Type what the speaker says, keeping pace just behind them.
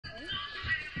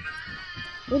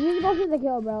Let's just go for the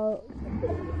kill, bro.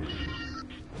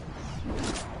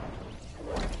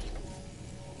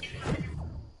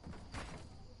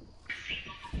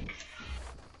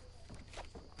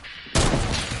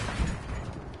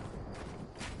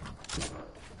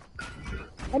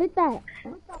 Edit that.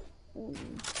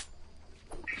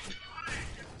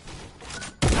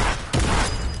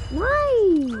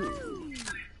 Nice.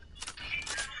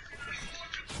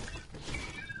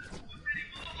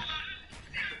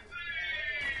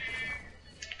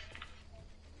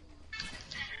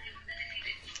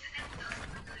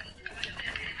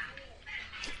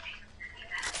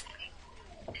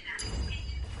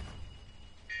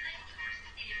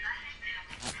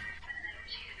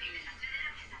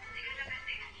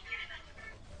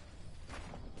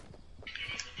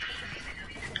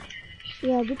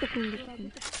 Yeah, get the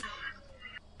phone.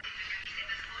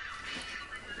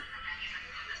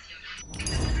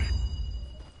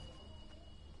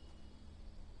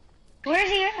 Where is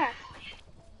he at?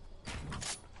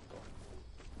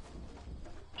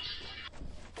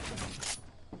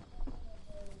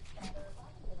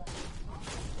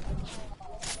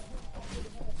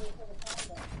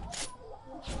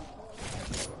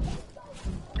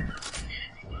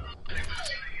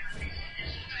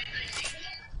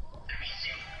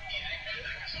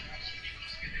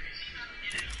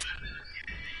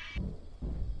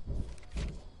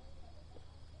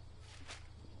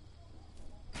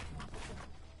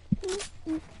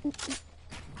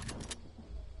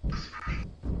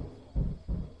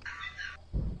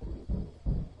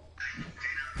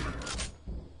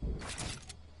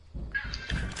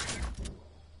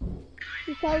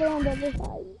 He's probably on the other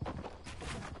side.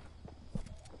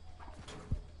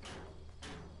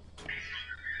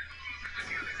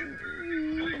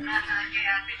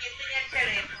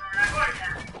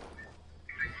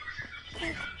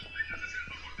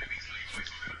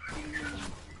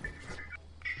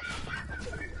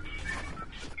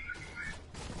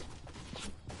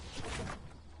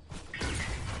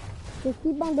 Just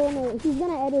keep on doing it. He's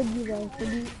gonna edit you guys, so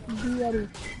be ready.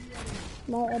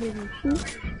 Not editing. See?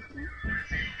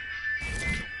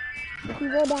 If you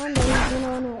go down there, he's gonna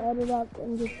wanna edit up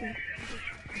and get you.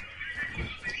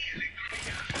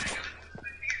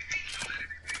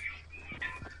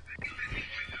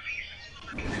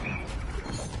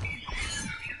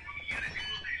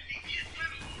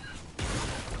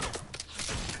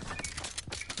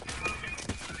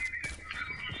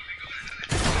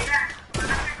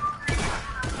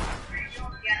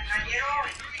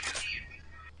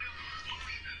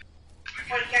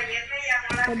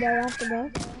 So do I have to go?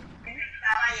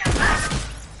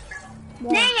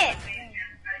 Dang it!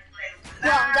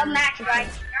 Well, double max, right?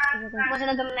 Wasn't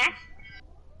it double max?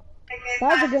 That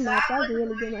was a good match. That was a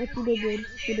really good match. You did good.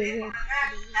 You did good.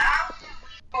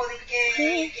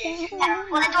 Yeah.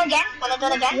 Wanna do it again? Wanna do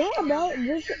it again? Yeah, bro.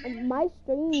 This my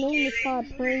stream name is called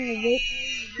Playing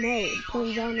Wicks mode.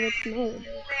 Plays on Wicks mode.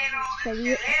 So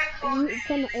you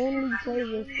can only play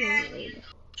this game.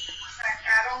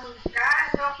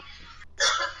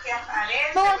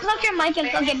 Well, plug your mic and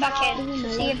plug it back in.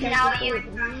 See if now you.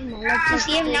 To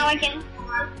see if now I can.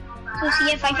 To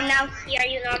see if I can now hear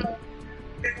you normal.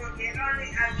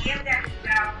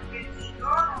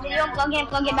 Did you unplug it and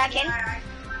plug it back in?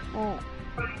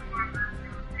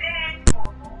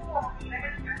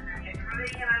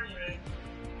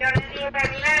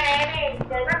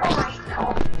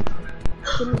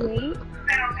 Can you hear me?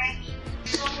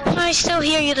 I still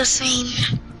hear you the same.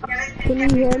 Can you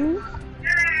hear me?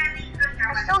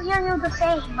 I still hear you the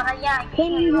same, but yeah.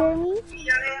 Can you hear me?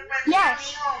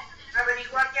 Yes.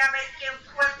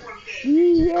 Do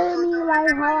you hear me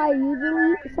like how I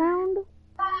usually sound?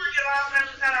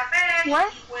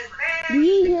 What? Do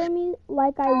you hear me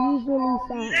like I usually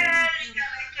sound?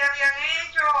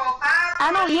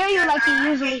 I don't hear you like you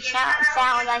usually sound.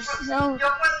 I still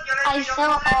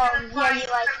hear you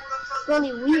like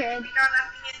really weird.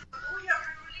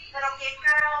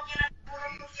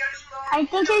 I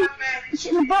think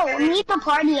bro, leave the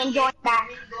party and join back.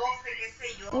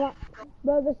 Yeah.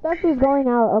 Bro, the stuff is going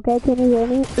out, okay? Can you hear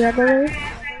me the other way?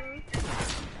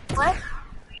 What?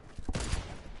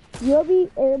 You'll be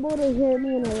able to hear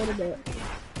me in a little bit.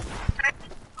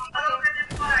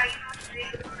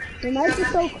 Your mic is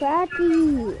so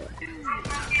cracky.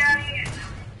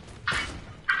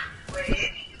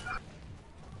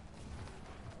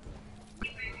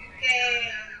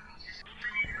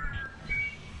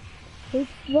 It's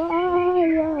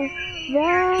fire,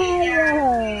 fire.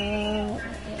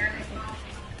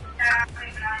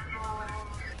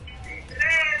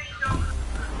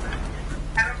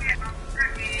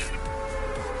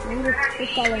 I'm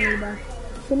just following me back.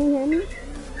 Can you hear me?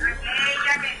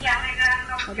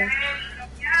 Okay.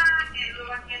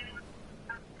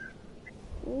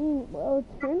 Well,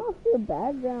 turn off your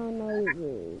background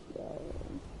noises, bro.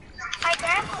 I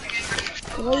can.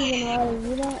 You don't even know how to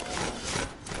do that?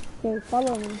 Okay,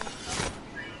 follow me.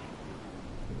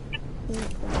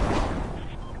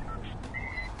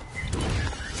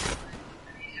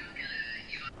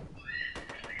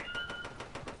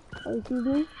 Oh, excuse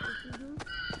me?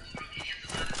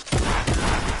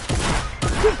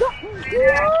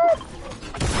 What?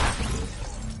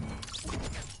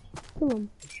 Kill him.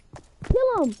 Kill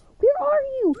him! Where are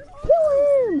you? Kill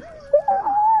him! Where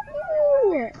are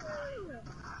you?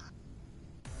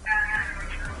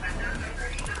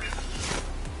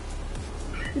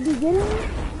 Did you get him?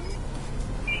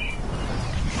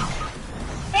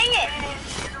 Dang it!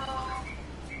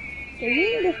 So you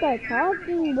need to start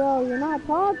talking, bro. You're not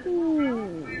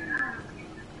talking.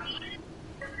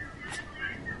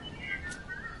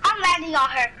 I'm landing on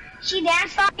her. She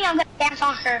danced on me, I'm gonna dance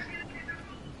on her.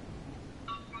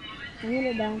 I'm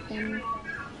gonna dance on you.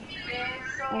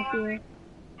 I feel.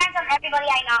 Dance on everybody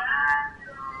I know.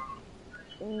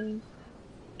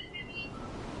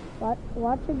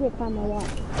 Watch her get karma, watch.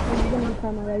 There's gonna be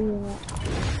karma right here, watch.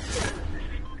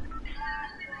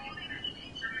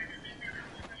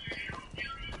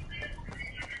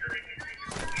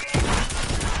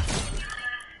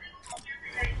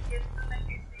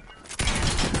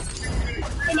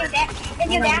 Did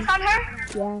you dance on her?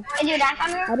 Yeah. Did you dance on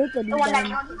her? I did the one that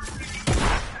dance.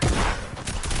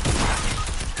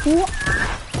 killed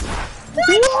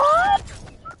you? What?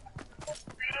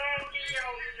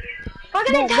 We're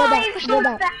gonna die so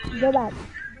fast. Go back.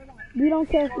 We don't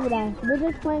care if you die. We're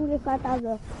just playing this like as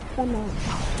a fun match.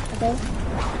 Okay?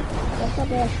 Let's not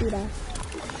let us do that.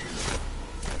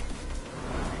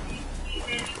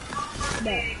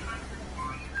 But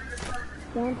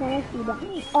don't tell us you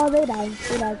die. Oh, they died.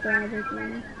 They died for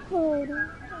everything. Oh,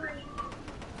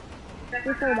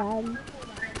 they're so bad.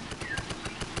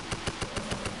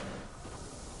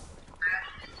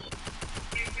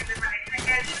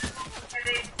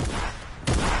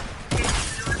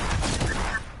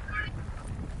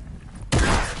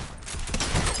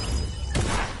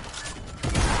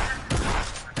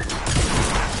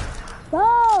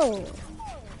 Go!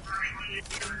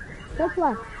 What's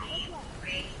left?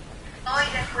 No!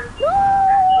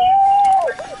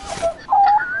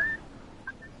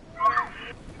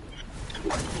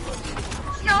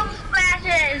 No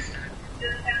splashes.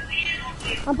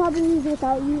 I'm probably using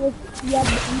without you if you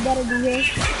better be here.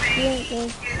 You ain't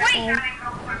here.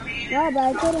 No, but I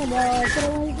couldn't, bro. I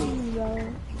couldn't wait for you, bro.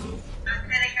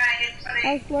 I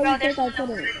swear you think I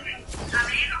couldn't.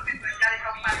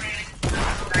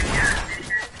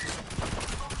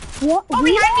 What? Oh,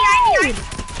 behind.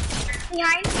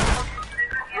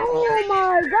 Oh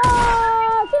my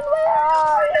gosh! And where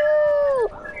are you?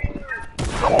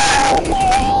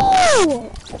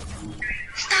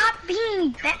 Stop being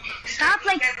bad. Stop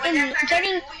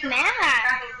getting mad.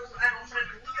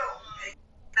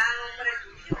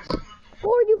 Who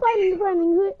are you fighting?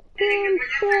 Ham,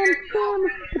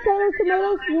 potatoes,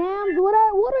 tomatoes, yams. What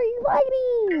are you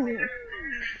fighting?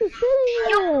 Just sitting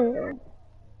there.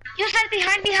 You said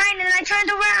behind, and then I turned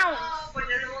around.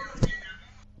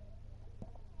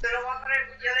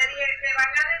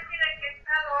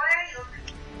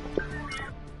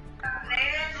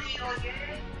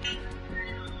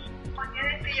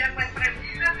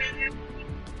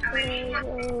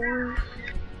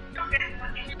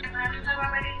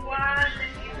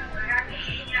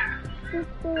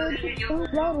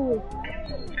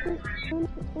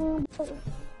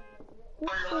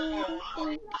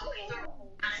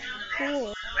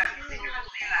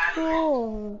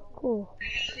 Cool.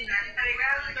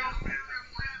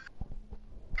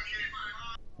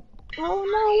 Oh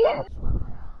no!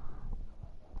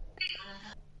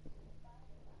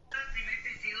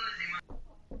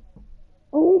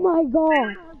 Oh my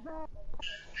god!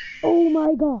 Oh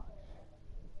my god!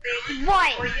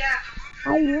 What? I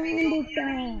landed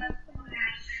that!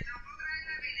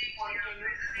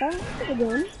 That's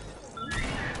again.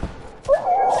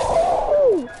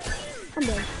 Woo! I'm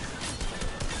dead.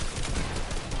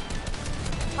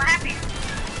 What happened?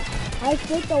 I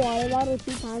flipped the water bottle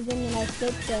 2 times and then I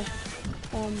flipped the,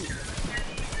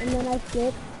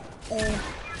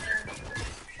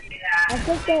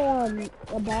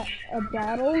 a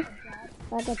bottle,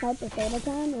 like a type of soda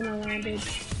can, and I landed.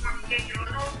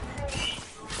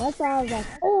 That's why I was like,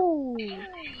 oh!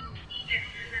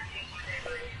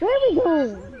 Where are we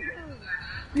going?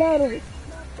 Load it.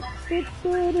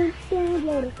 Load it.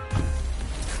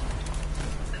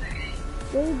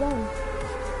 Where are we going?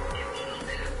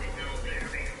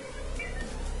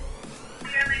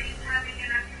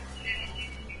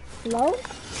 Hello?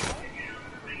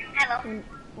 Hello. And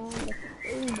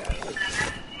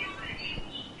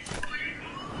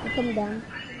I'm coming down.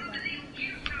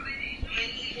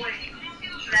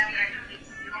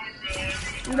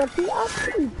 But he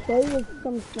actually play with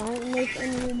some smartness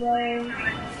in you, bro.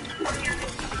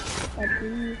 Like,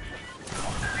 please.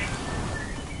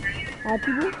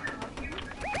 People?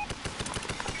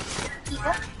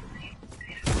 People?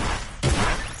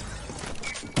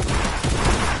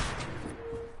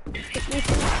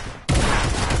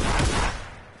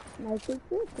 Nice to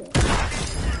see it.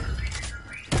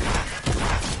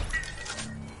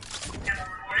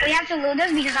 We have to loot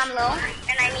this because I'm low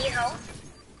and I need help.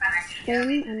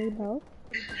 Same, I need help.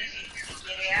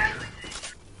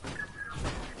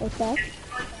 What's that?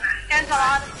 There's a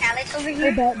lot of pallets over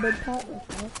here. Oh, big pot. What's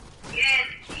that?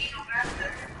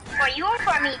 For you or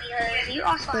for me? Because you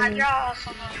also have your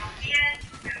also.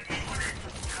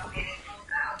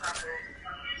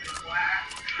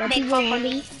 Big pot for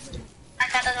me. I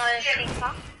thought that was a big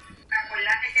pot.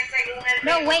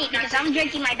 No, wait, because I'm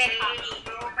drinking my big pot.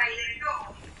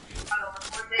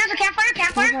 There's a campfire.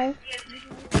 Okay.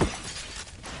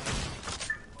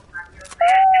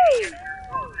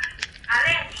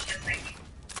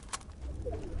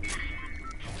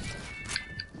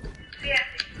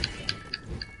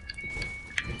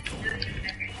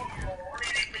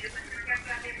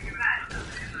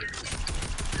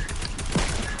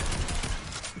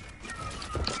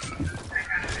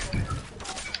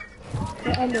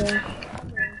 We're under it.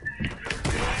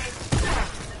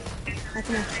 Oh,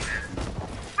 come on.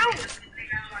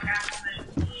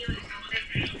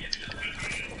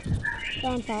 Go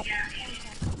on top.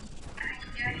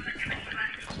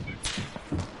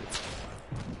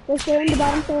 Stay in the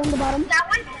bottom, Got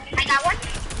one? I got one.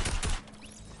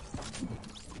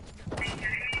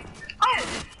 Oh,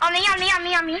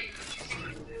 on me.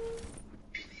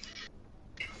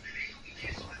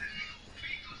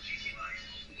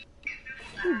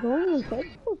 You going in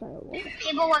circles or what?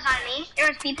 People was on me. There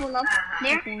was people up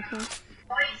there. Okay.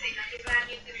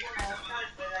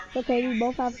 Okay, we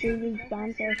both have to be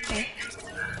down first. So.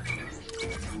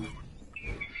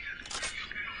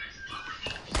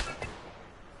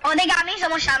 Oh, they got me.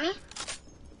 Someone shot me.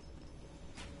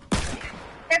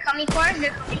 They're coming for us.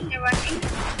 They're rushing.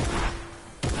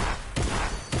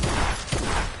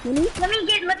 Minis? Let me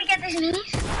get this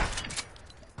minis.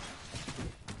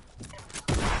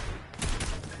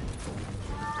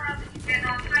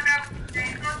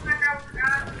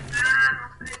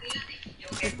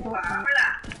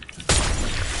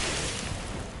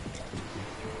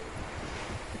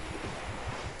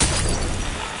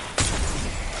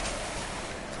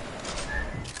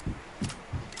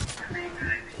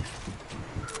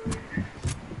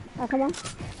 Ah, come on.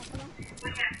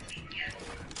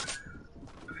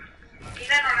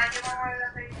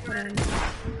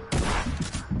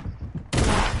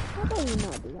 How do you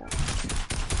not do that?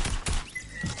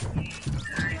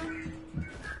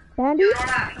 Sandy?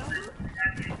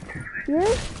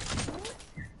 Here?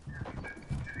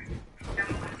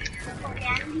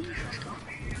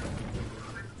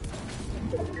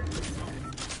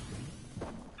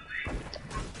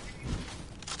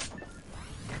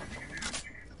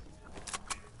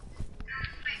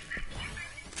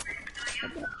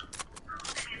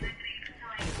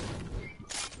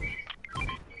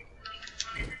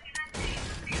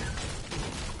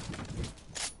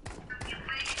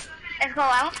 Let's go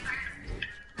out.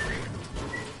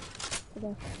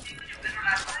 Okay.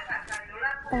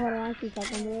 Oh, hold on, see if I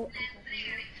can do it.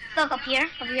 Look up here.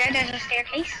 Up here, there's a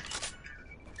staircase.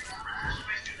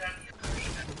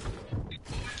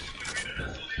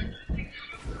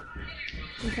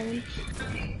 I'm coming.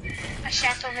 A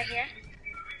chest over here.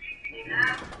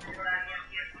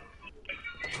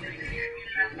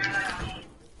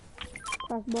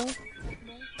 Crossbow.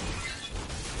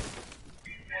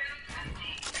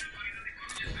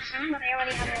 But I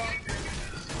already have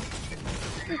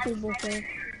This is bullshit.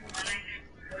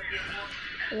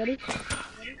 Ready?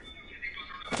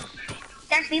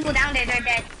 There's people down there. They're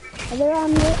dead. Are they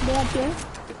on here? They're up here.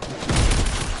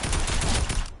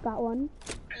 Got one.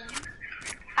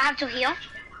 I have to heal.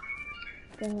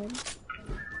 Go ahead.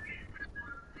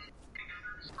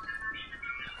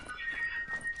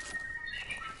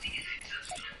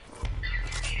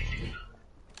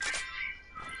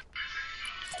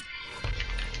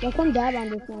 Let come dab on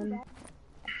this one.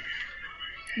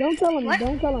 Don't kill him. What?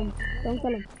 Don't kill him. Don't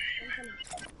kill him.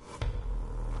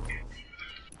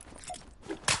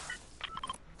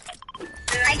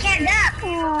 I can't dab.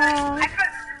 Aww.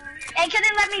 They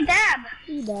couldn't let me dab.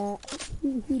 He died.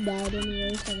 He died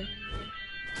anyway. So.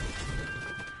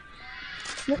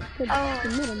 Look to the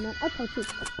middle, man. I'll talk to you.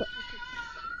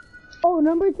 Oh,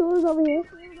 number 2 is over here.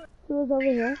 2 is over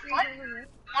here. What?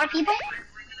 More people?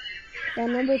 Yeah,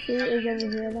 number 2 is over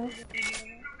here, though.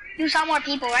 You saw more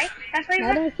people, right? That's what you I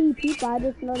said? don't see people. I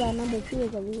just know that number 2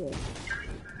 is over here.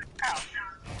 Oh.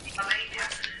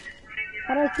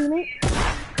 How do I see it?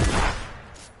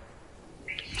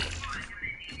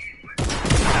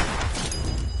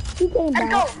 He came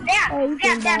back. Let's go. There. Oh, he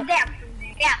came back. There.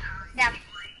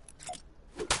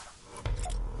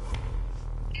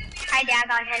 Hi, Dad.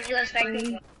 God has you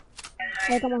expecting.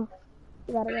 Hey, come on.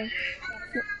 You gotta go.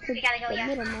 We gotta go, yeah.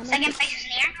 Second place is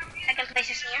near.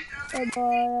 Hey,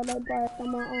 boy,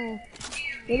 come on.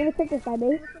 We're gonna take this side,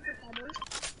 babe.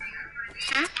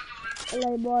 Huh?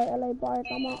 LA boy,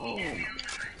 come on.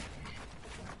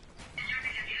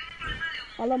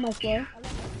 I love my score.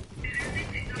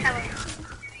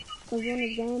 Cause when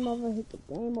it's game over, it's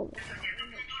game over.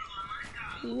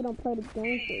 We don't play the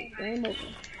game, so it's game over.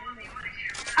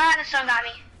 Ah, the sun got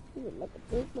me. Look at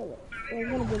this, brother. It's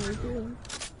gonna get me too.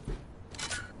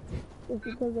 Just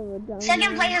because of a dumb.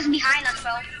 Second place is behind us,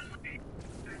 bro.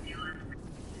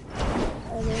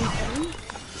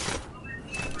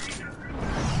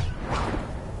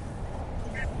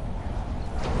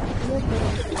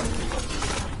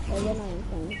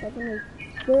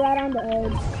 We're right on the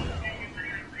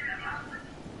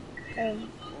edge.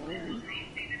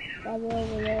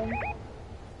 Over there.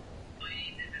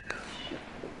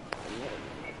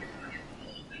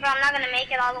 Bro, I'm not gonna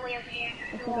make it all the way over here.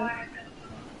 Okay.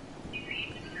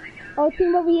 Oh,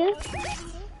 team over here.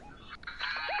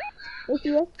 They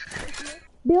see us.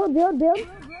 Build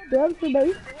for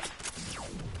base.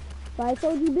 So I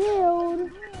told you build.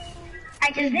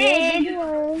 I just did.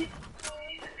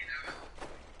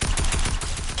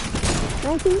 I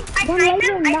sniped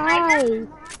him.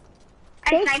 I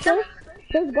sniped him.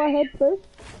 Push, go ahead, push.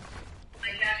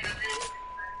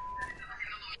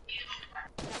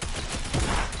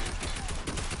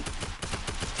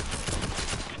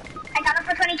 I got him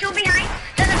for 22 behind.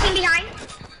 There's a team behind.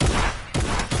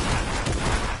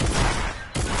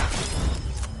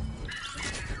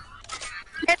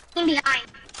 There's a team behind.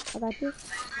 I got you.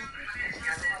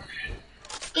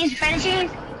 He's finishing.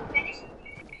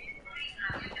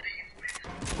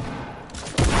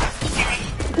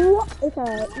 It's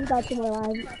alright, you got 2 more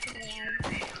lives.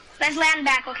 Let's land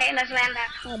back, okay? Let's land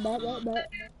back. I bet.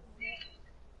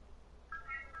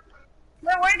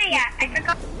 Where were they at? I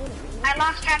forgot. I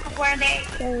lost track of where they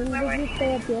were. Just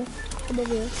stay up here. Come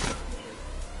over here.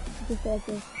 Just stay up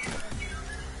here.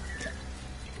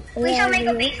 We shall make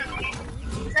a base up here.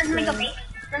 Let's make a base.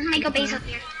 Let's make a base up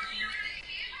here.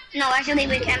 No, actually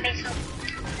we can't base up.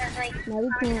 That's like... No, we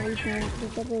can't.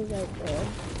 This up is like there.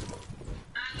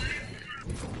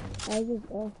 I just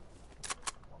go.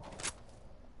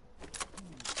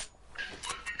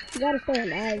 You gotta stay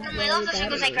alive. The middle of the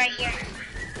circle's like right here.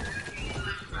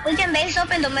 We can base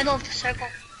up in the middle of the circle.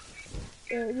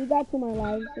 Yeah, we got 2 more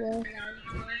lives, so.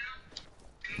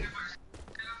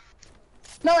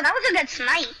 No, that was a good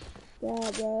snipe.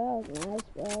 Yeah, bro, that was nice,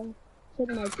 bro. Took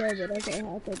my kill, but okay,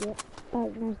 I'll take it. That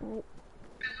was nice snipe.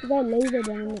 That laser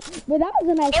down it. But that was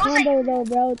a nice combo like, though,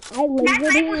 bro. I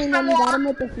lasered him and then got him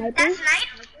with the sniper.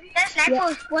 That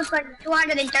sniper was like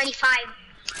 235.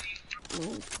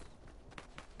 Nice.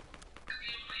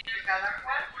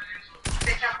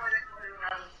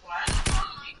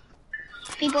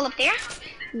 People up there?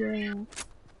 Yeah.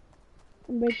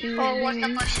 I'm breaking. Oh, what's the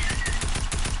push?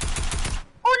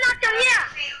 Oh, knocked him, yeah!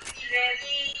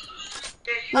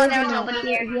 Oh, there was nobody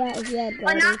there. Yeah,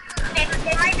 but not,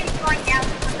 they might be going down.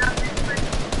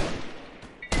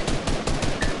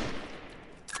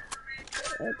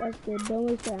 That's good. Don't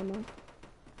waste ammo.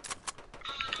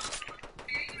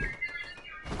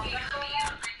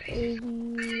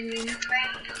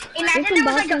 Imagine there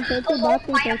was like a whole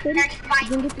fight of 35. You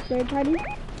can get the third party?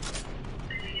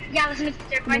 Yeah, let's make the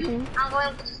third party. I'll go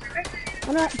with the server.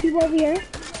 Oh no, people over here.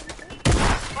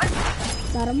 What?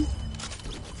 Got him.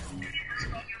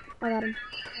 I got him.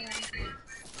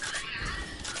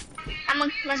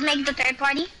 Let's make the third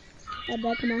party. I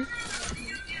bet, come on.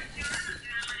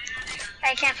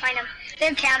 I can't find them.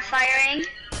 They're campfiring.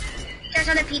 There's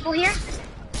other people here.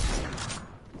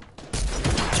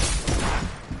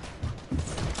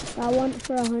 Got one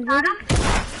for 100. Got him.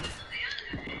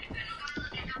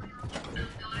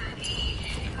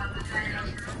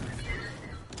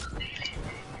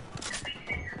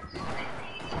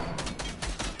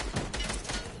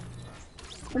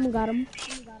 Someone got him.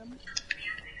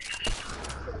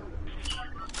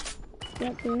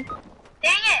 Yep, there.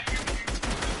 Dang it!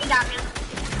 He got me.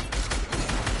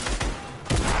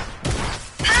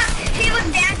 Ha! He was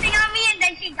dancing on me and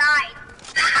then died.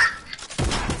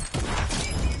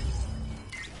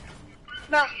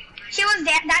 Bro,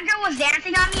 that girl was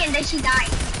dancing on me and then she died.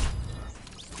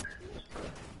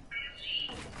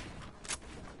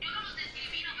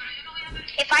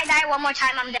 If I die one more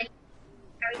time, I'm dead.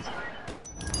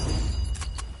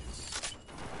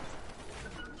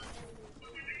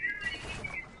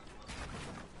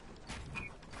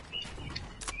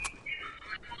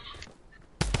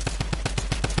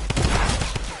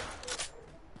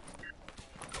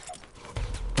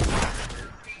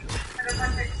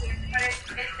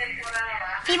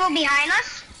 People behind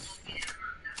us.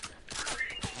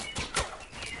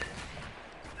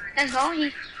 Let's go.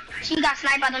 She got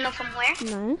sniped. I don't know from where.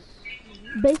 Nice.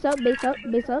 Base up, base up,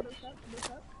 base up.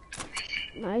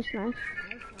 Nice, nice.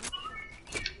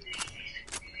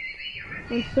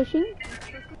 One's pushing.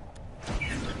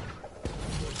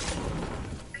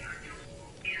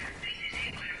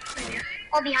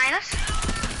 Oh, behind us.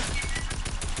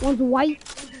 One's white.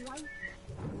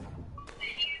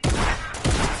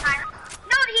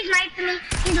 No, he sniped me.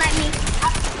 He sniped me.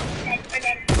 Oh, dead. We're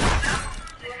dead.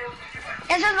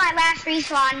 This is my last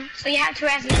respawn, so you have to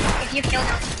res me if you kill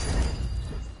them.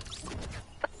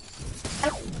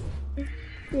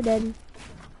 You're dead.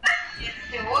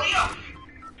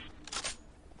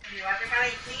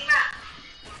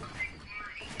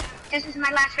 This is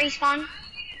my last respawn.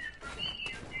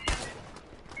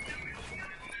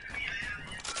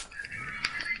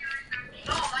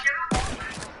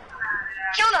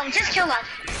 Kill them, just kill them.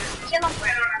 Kill them.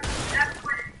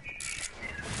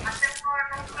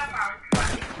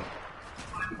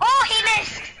 Oh, he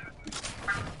missed!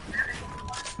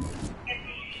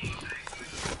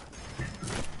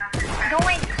 Go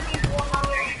in.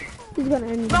 He's gonna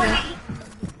end Bro, it.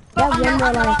 bro, One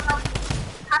more life.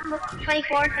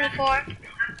 24.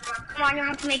 Come on, you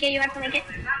have to make it, you have to make it.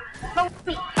 Go with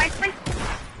me, fight.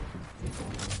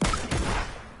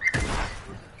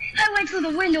 I went through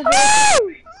the window, bro.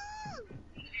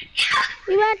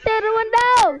 He went through the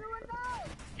window!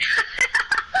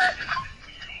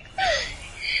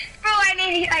 Bro,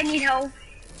 I need help.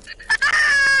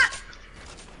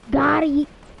 Got it.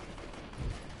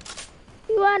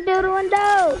 He went through the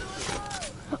window!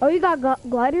 Oh, you got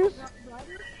gliders?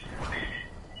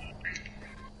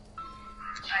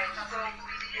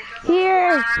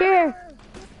 Here!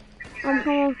 Come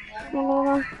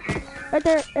on. Right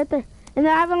there. And then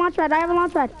I have a launch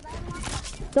pad.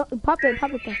 Don't, pop it.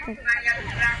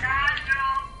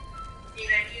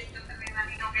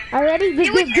 Are you ready?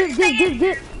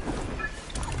 Get.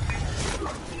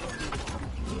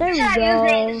 There we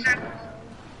go.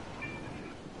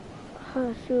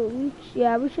 Oh shoot,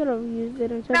 we should have used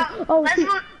it instead. Oh, I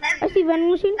see vending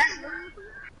machine.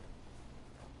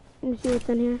 Let me see what's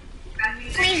in here.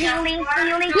 Please healing.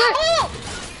 Oh!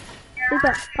 Take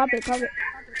that. Pop it.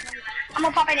 I'm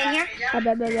gonna pop it in here. I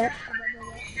bet.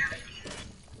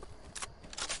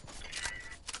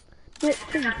 Wait,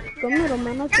 go middle,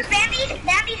 man. There's bandies in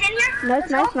here.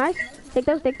 Nice. Take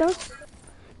those.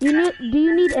 Do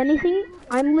you need anything?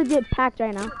 I'm legit packed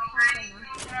right now.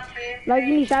 Like,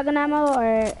 you need shotgun ammo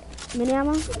or mini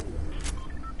ammo?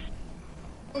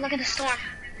 Oh, look at the storm.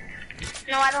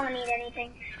 No, I don't need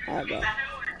anything. Okay.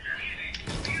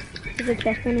 There's a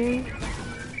chest in here.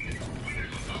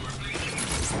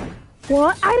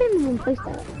 What? I didn't even place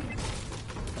that.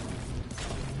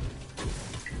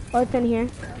 Oh, it's in here.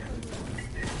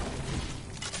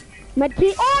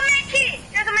 Medkit. Oh, medkit!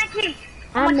 There's a medkit.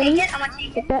 I'm gonna take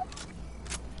it. Take that.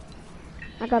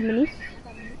 I got minis.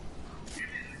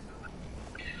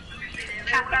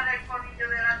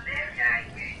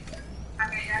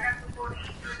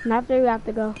 And after we have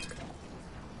to go.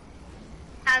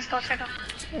 Let's go, circle.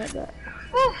 Yeah,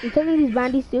 I'm taking these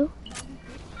bandies too.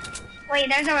 Wait,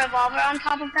 there's a revolver on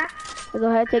top of that? So go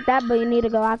ahead, take that, but you need to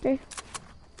go after.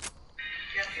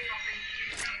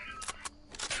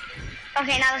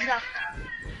 Okay, now let's go.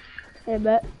 Hey,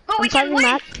 bet. Oh, we can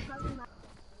win!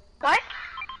 What?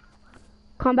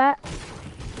 Combat.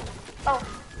 Oh.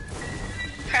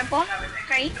 Purple.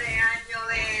 Great.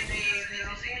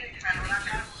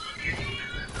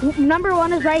 Number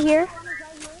 1 is right here.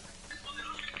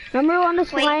 Number 1 is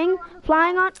flying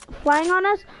on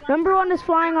us. Number 1 is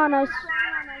flying on us.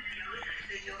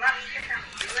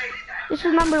 This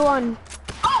is number 1.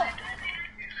 Oh!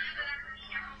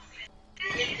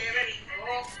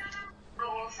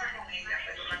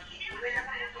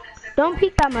 Don't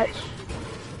peek that much.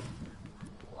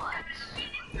 What?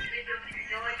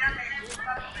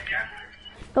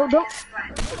 Oh, don't.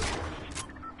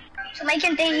 So they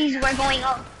can think we're going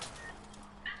up.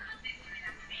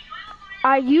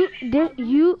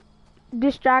 You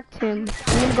distract him.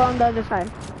 I'm gonna go on the other side.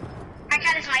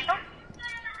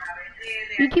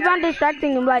 You keep on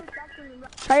distracting him, like,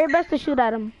 try your best to shoot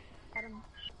at him.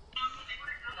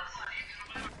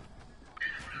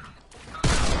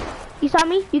 You saw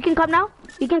me? You can come now?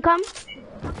 You can come?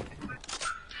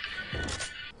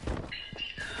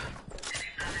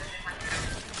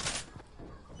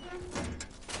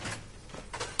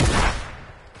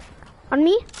 On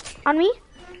me? On me?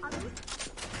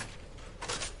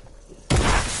 No!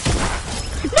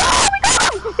 We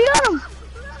got him! We got him!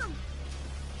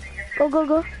 Go, go,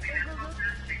 go.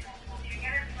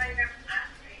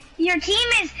 Your team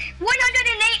is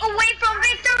 108 away from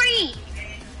victory!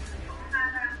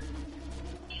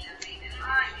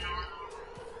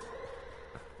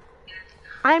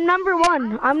 I'm number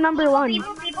one. I'm number one.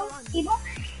 People.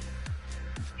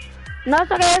 No,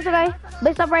 it's okay, it's okay.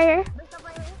 Base up right here.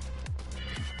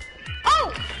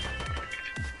 Oh!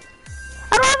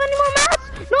 I don't have any more mats!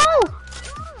 No!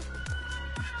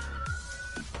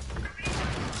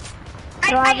 I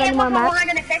don't have any more mats.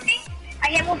 150. I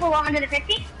hit one for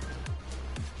 150. I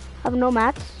have no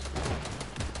mats.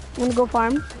 I'm gonna go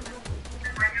farm.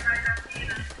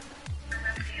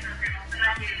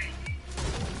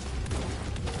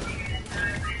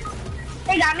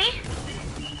 They got me.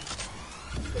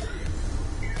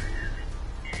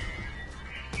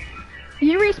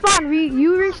 You respawn.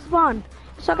 You respawn.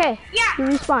 It's okay. Yeah. You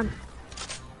respawn.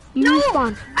 You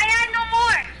respawn. I had no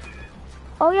more.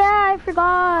 Oh yeah, I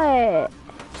forgot.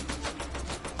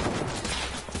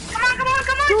 Come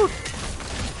on. Dude.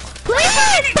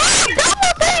 Please stop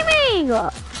double teaming.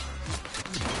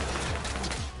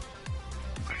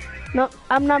 No,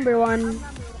 I'm number one.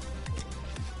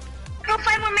 Bro,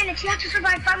 5 more minutes. You have to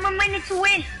survive 5 more minutes to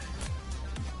win.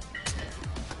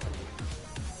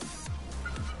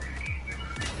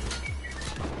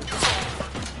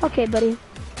 Okay, buddy.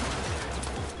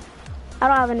 I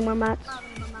don't have any more mats.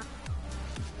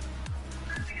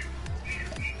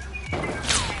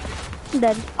 I'm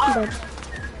dead. I'm dead.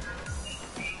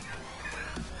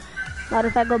 Not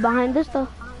if I go behind this though.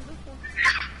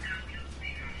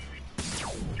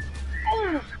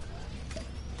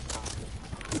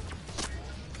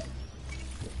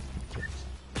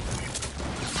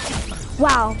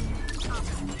 Wow.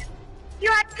 You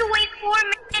have to wait 4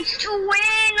 minutes to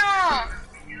win.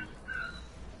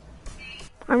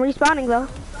 I'm respawning though.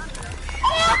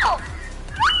 Oh!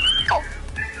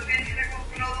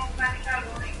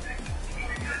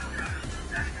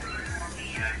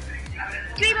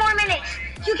 3 more minutes.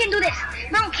 You can do this.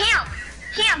 No, camp.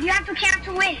 Camp. You have to camp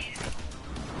to win.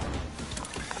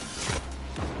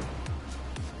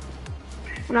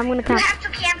 And I'm gonna You camp. have to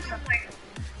camp somewhere.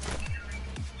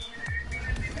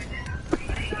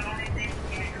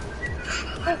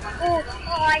 Oh,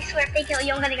 I swear if they kill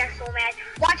you, I'm gonna get so mad.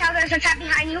 Watch out, there's a trap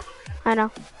behind you. I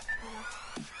know.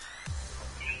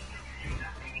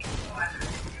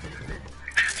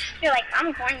 You're like,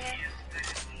 I'm going there.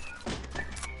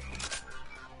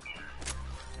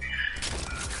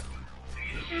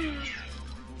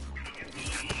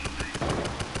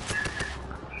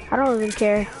 I don't even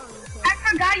care. I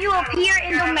forgot you appear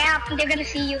in the map and they're gonna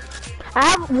see you. I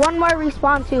have one more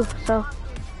respawn too, so.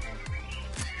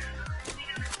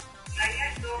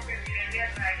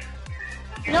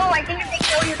 No, I think if they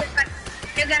kill you this time,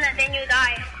 then you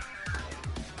die.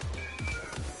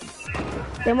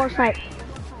 They more snipe.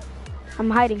 I'm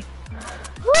hiding.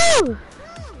 Woo!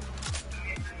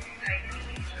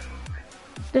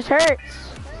 This hurts.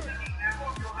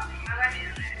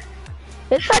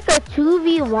 It's like a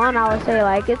 2v1, I would say.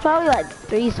 Like, it's probably like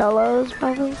 3 solos,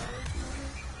 probably.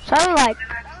 It's probably like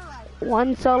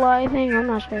 1 solo, I think. I'm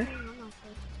not sure.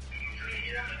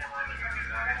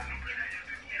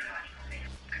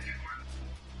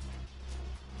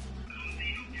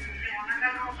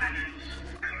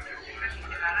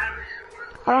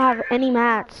 I don't have any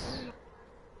mats.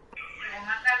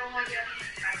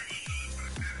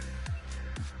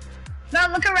 Bro,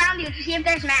 look around you to see if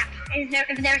there's maps.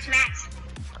 If there's mats.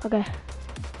 Okay.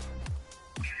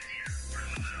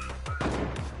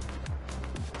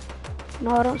 No,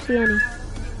 I don't see any.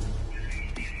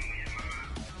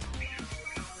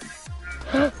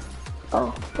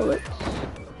 Oh, bullets.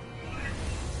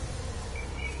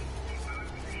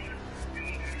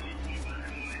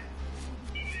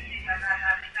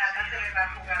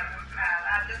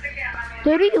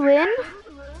 Did we win?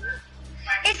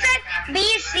 It says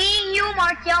BCU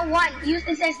Martial 1.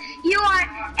 It says you are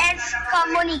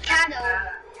excommunicado.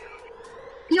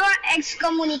 You are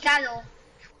excommunicado.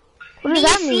 What does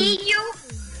that mean? BCU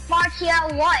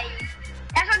Martial 1.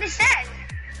 That's what it says.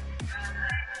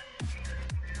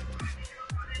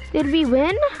 Did we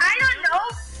win? I don't know.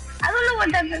 I don't know what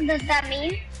does that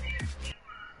mean.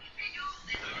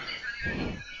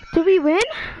 Did we win?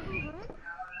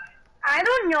 I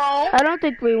don't know. I don't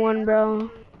think we won, bro.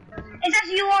 It says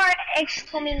you are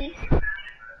excomunicado.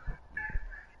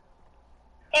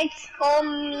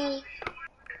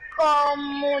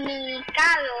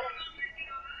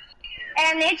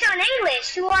 And it's on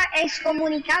English. You are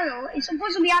excomunicado. It's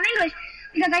supposed to be on English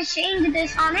because I changed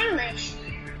this on English.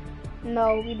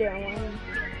 No, we didn't win.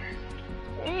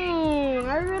 Dang,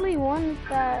 I really want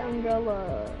that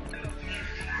umbrella.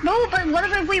 No, but what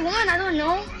if we won? I don't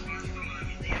know.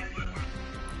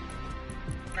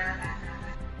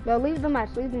 Bro, leave the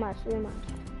match, leave the match, leave the match.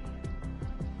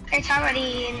 It's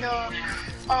already in the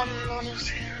loading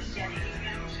screen.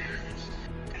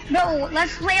 Bro,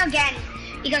 let's play again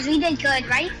because we did good,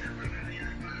 right?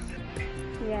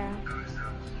 Yeah.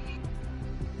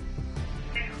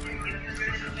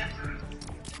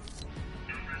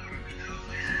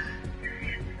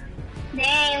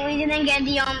 Dang, we didn't get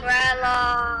the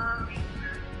umbrella.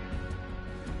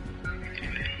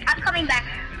 I'm coming back.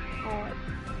 Alright.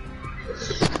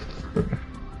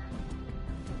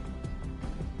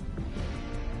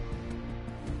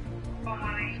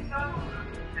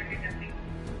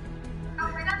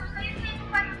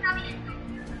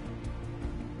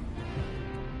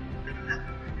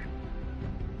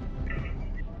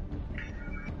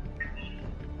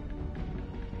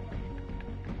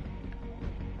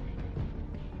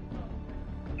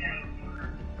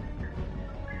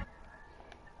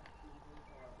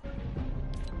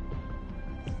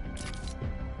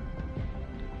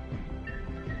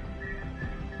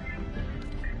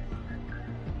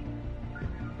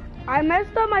 I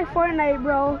messed up my Fortnite,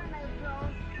 bro.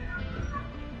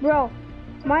 Bro,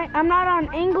 I'm not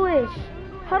on English.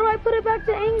 How do I put it back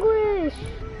to English?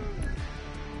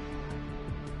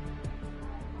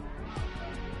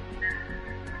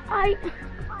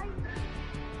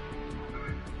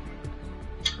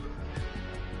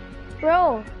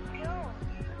 Bro.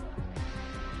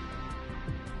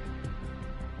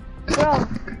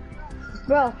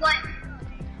 What?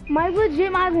 My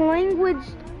language,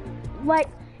 like,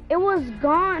 it was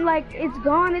gone, like, it's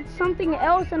gone, it's something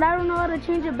else, and I don't know how to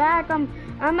change it back. I'm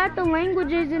at the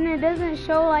languages, and it doesn't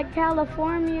show, like,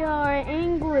 California or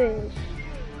English.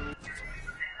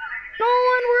 No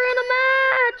one, we're in a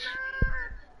match!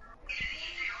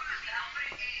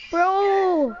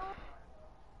 Bro!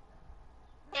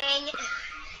 Dang,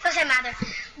 doesn't matter.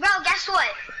 Bro, guess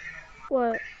what?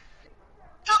 What?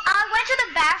 So I went to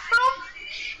the bathroom,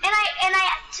 and I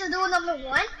had to do number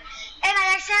one, and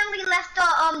I accidentally left the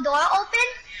door open,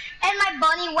 and my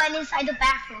bunny went inside the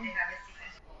bathroom.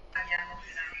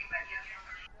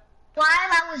 While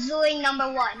I was doing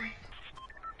number one.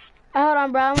 Hold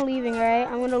on, bro, I'm leaving, alright?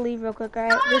 I'm gonna leave real quick,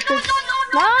 alright? No,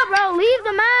 Bro, leave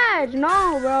the match!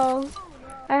 No, bro.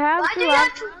 I have Why to. do you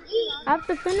have to leave? I have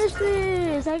to finish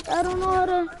this. I don't know how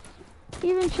to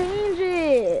even change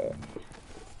it.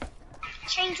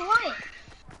 Change what?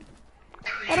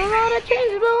 I don't know how to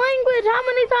change the language. How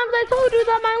many times I told you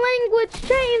that my language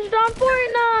changed on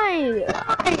Fortnite?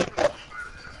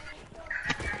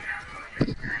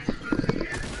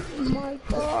 Oh my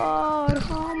god,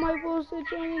 how am I supposed to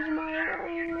change my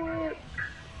language?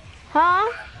 Huh?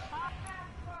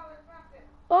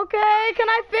 Okay, can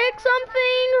I fix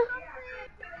something?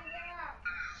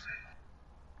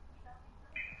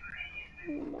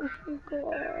 Oh my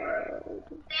god.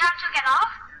 Do you have to get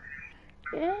off?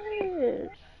 Yes.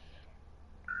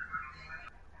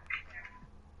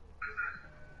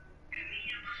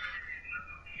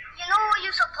 You know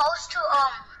you're supposed to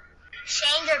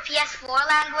change your PS4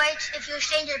 language. If you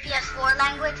change your PS4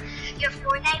 language, your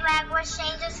Fortnite language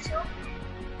changes too.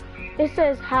 It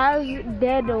says has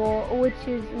deadle, which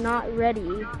is not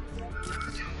ready.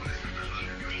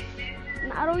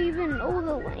 And I don't even know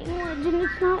the language, and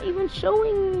it's not even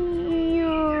showing me.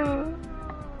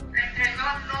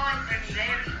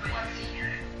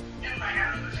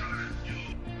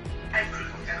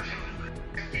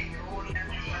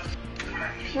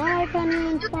 Now I can't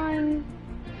even find.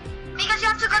 Because you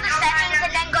have to go to settings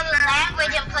and then go to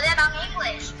language and put it on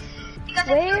English. Because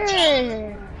if you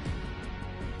change,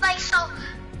 like so,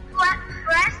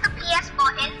 press the PS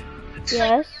button. Yes.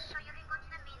 So you can go to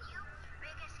the menu where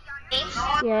you can see all your games.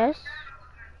 Yes.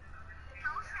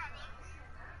 Go settings.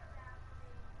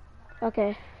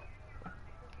 Okay.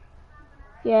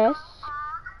 Yes. Go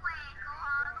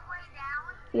all the way down.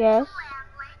 Yes.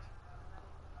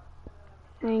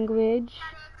 To Language.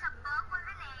 and it's a book with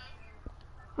an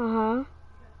A. Uh-huh.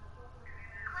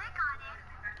 Click on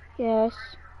it. Yes.